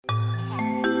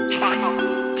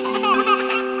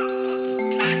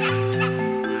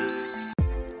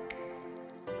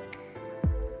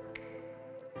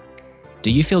Do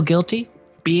you feel guilty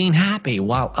being happy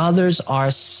while others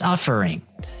are suffering?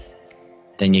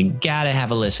 Then you gotta have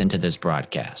a listen to this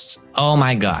broadcast. Oh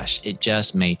my gosh, it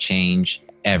just may change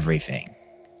everything.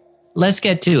 Let's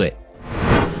get to it.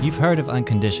 You've heard of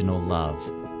unconditional love,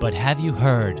 but have you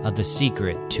heard of the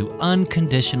secret to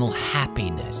unconditional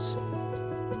happiness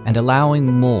and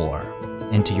allowing more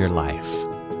into your life?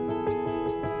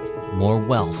 More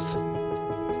wealth,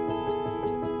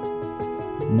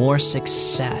 more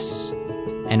success,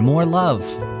 and more love.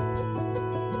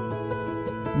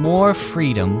 More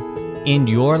freedom in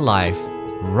your life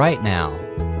right now.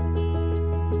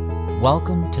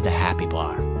 Welcome to the Happy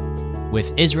Bar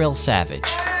with Israel Savage.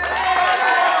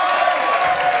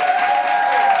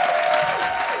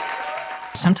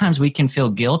 Sometimes we can feel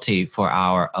guilty for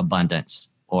our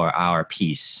abundance or our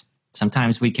peace.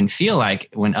 Sometimes we can feel like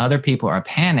when other people are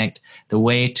panicked, the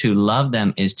way to love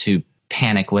them is to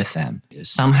panic with them.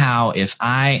 Somehow, if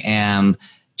I am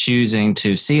choosing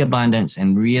to see abundance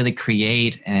and really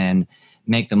create and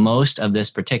make the most of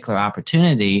this particular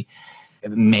opportunity,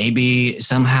 maybe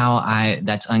somehow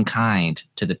that's unkind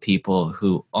to the people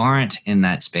who aren't in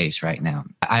that space right now.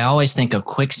 I always think of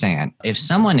quicksand. If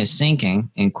someone is sinking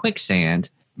in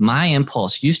quicksand, my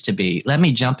impulse used to be, let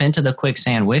me jump into the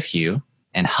quicksand with you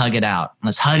and hug it out.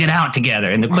 Let's hug it out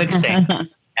together in the quicksand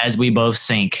as we both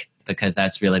sink, because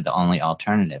that's really the only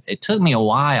alternative. It took me a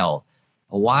while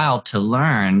to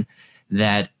learn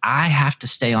that I have to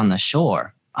stay on the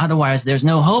shore. Otherwise, there's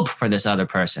no hope for this other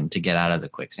person to get out of the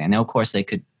quicksand. Now, of course, they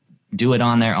could do it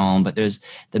on their own, but there's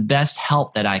the best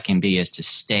help that I can be is to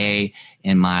stay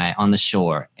on the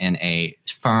shore in a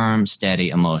firm, steady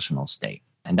emotional state.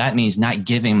 And that means not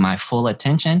giving my full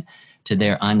attention to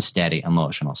their unsteady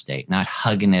emotional state, not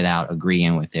hugging it out,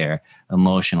 agreeing with their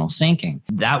emotional sinking.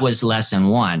 That was lesson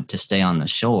 1, to stay on the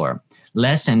shore.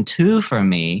 Lesson 2 for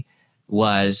me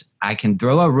was I can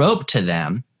throw a rope to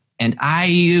them. And I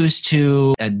used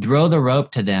to throw the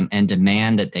rope to them and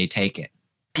demand that they take it.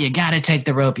 You got to take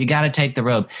the rope. You got to take the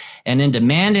rope. And in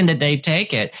demanding that they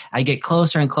take it, I get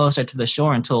closer and closer to the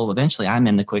shore until eventually I'm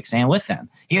in the quicksand with them.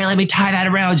 Here, let me tie that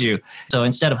around you. So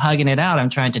instead of hugging it out,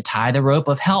 I'm trying to tie the rope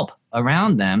of help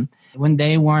around them when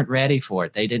they weren't ready for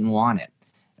it. They didn't want it.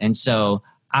 And so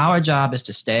our job is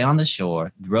to stay on the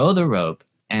shore, throw the rope,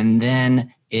 and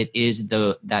then it is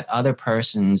that other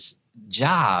person's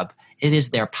job. It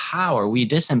is their power. We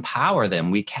disempower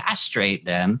them. We castrate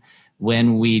them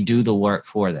when we do the work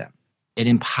for them. It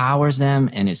empowers them,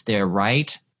 and it's their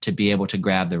right to be able to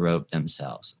grab the rope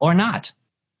themselves or not.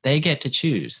 They get to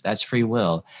choose. That's free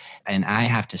will. And I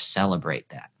have to celebrate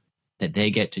that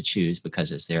they get to choose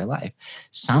because it's their life.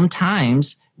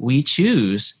 Sometimes we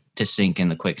choose to sink in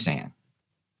the quicksand.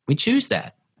 We choose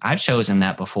that. I've chosen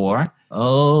that before.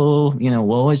 Oh,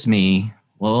 woe is me.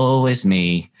 Woe is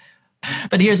me.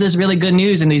 But here's this really good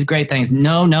news and these great things.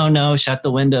 No, shut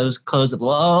the windows, close the,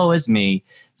 woe is me.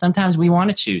 Sometimes we want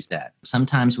to choose that.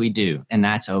 Sometimes we do, and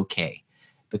that's okay.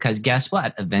 Because guess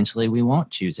what? Eventually we won't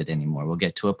choose it anymore. We'll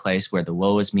get to a place where the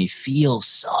woe is me feels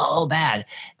so bad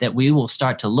that we will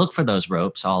start to look for those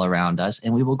ropes all around us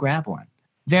and we will grab one.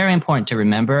 Very important to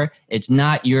remember, it's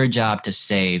not your job to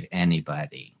save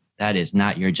anybody. That is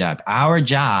not your job. Our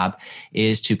job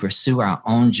is to pursue our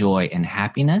own joy and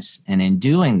happiness. And in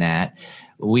doing that,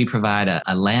 we provide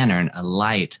a lantern, a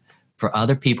light for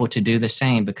other people to do the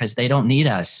same because they don't need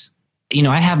us.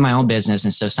 I have my own business.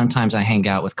 And so sometimes I hang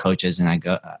out with coaches and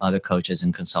other coaches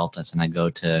and consultants, and I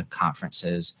go to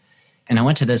conferences. And I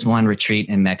went to this one retreat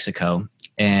in Mexico,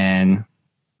 and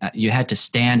you had to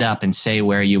stand up and say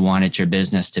where you wanted your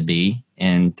business to be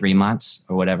in 3 months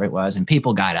or whatever it was. And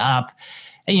people got up.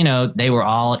 And, they were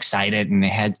all excited and they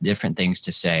had different things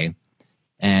to say.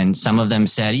 And some of them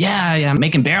said, yeah, I'm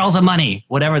making barrels of money,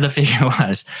 whatever the figure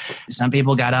was. Some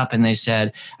people got up and they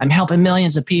said, I'm helping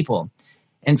millions of people.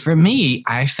 And for me,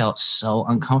 I felt so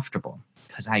uncomfortable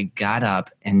because I got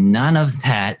up and none of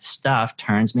that stuff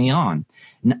turns me on.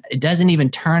 It doesn't even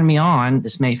turn me on.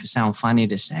 This may sound funny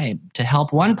to say, to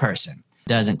help one person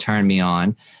doesn't turn me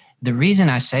on. The reason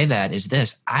I say that is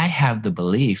this: I have the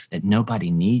belief that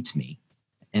nobody needs me.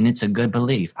 And it's a good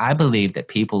belief. I believe that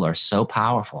people are so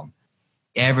powerful,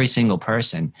 every single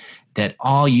person, that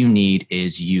all you need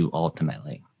is you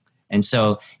ultimately. And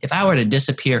so if I were to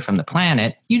disappear from the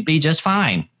planet, you'd be just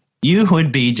fine. You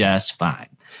would be just fine.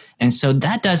 And so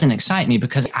that doesn't excite me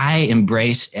because I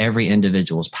embrace every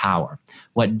individual's power.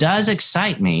 What does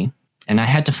excite me, and I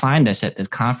had to find this at this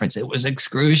conference, it was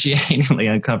excruciatingly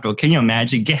uncomfortable. Can you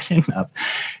imagine getting up?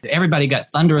 Everybody got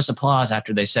thunderous applause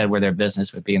after they said where their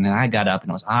business would be. And then I got up and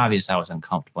it was obvious I was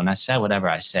uncomfortable. And I said whatever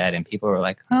I said and people were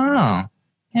like, oh,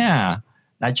 yeah,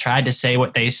 I tried to say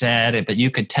what they said, but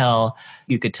you could tell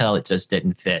it just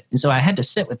didn't fit. And so I had to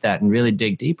sit with that and really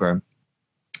dig deeper.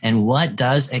 And what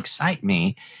does excite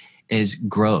me is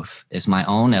growth, is my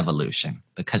own evolution.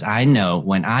 Because I know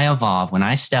when I evolve, when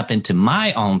I step into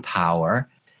my own power,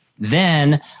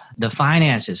 then the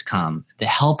finances come, the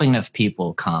helping of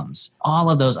people comes, all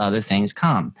of those other things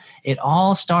come. It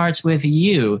all starts with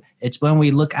you. It's when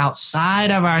we look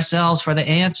outside of ourselves for the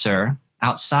answer,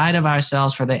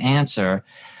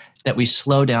 that we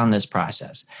slow down this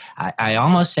process. I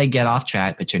almost say get off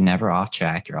track, but you're never off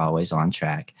track. You're always on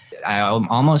track. I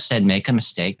almost said make a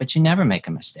mistake, but you never make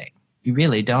a mistake. You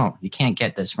really don't. You can't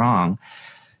get this wrong,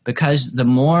 because the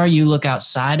more you look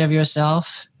outside of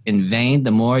yourself in vain,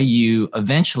 the more you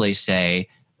eventually say,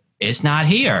 it's not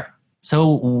here.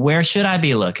 So where should I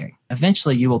be looking?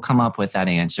 Eventually you will come up with that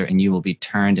answer and you will be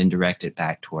turned and directed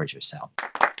back towards yourself.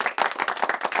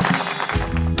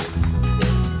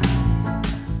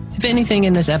 If anything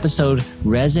in this episode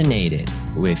resonated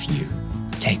with you,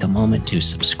 take a moment to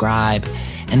subscribe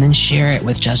and then share it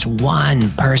with just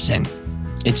one person.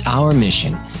 It's our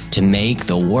mission to make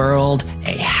the world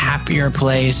a happier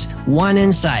place, one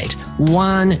insight,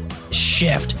 one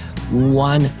shift,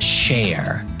 one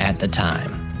share at a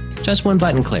time. Just one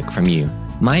button click from you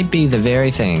might be the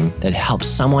very thing that helps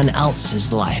someone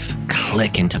else's life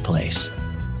click into place.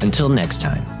 Until next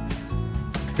time.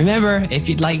 Remember, if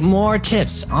you'd like more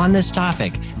tips on this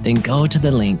topic, then go to the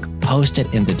link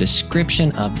posted in the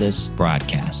description of this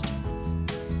broadcast.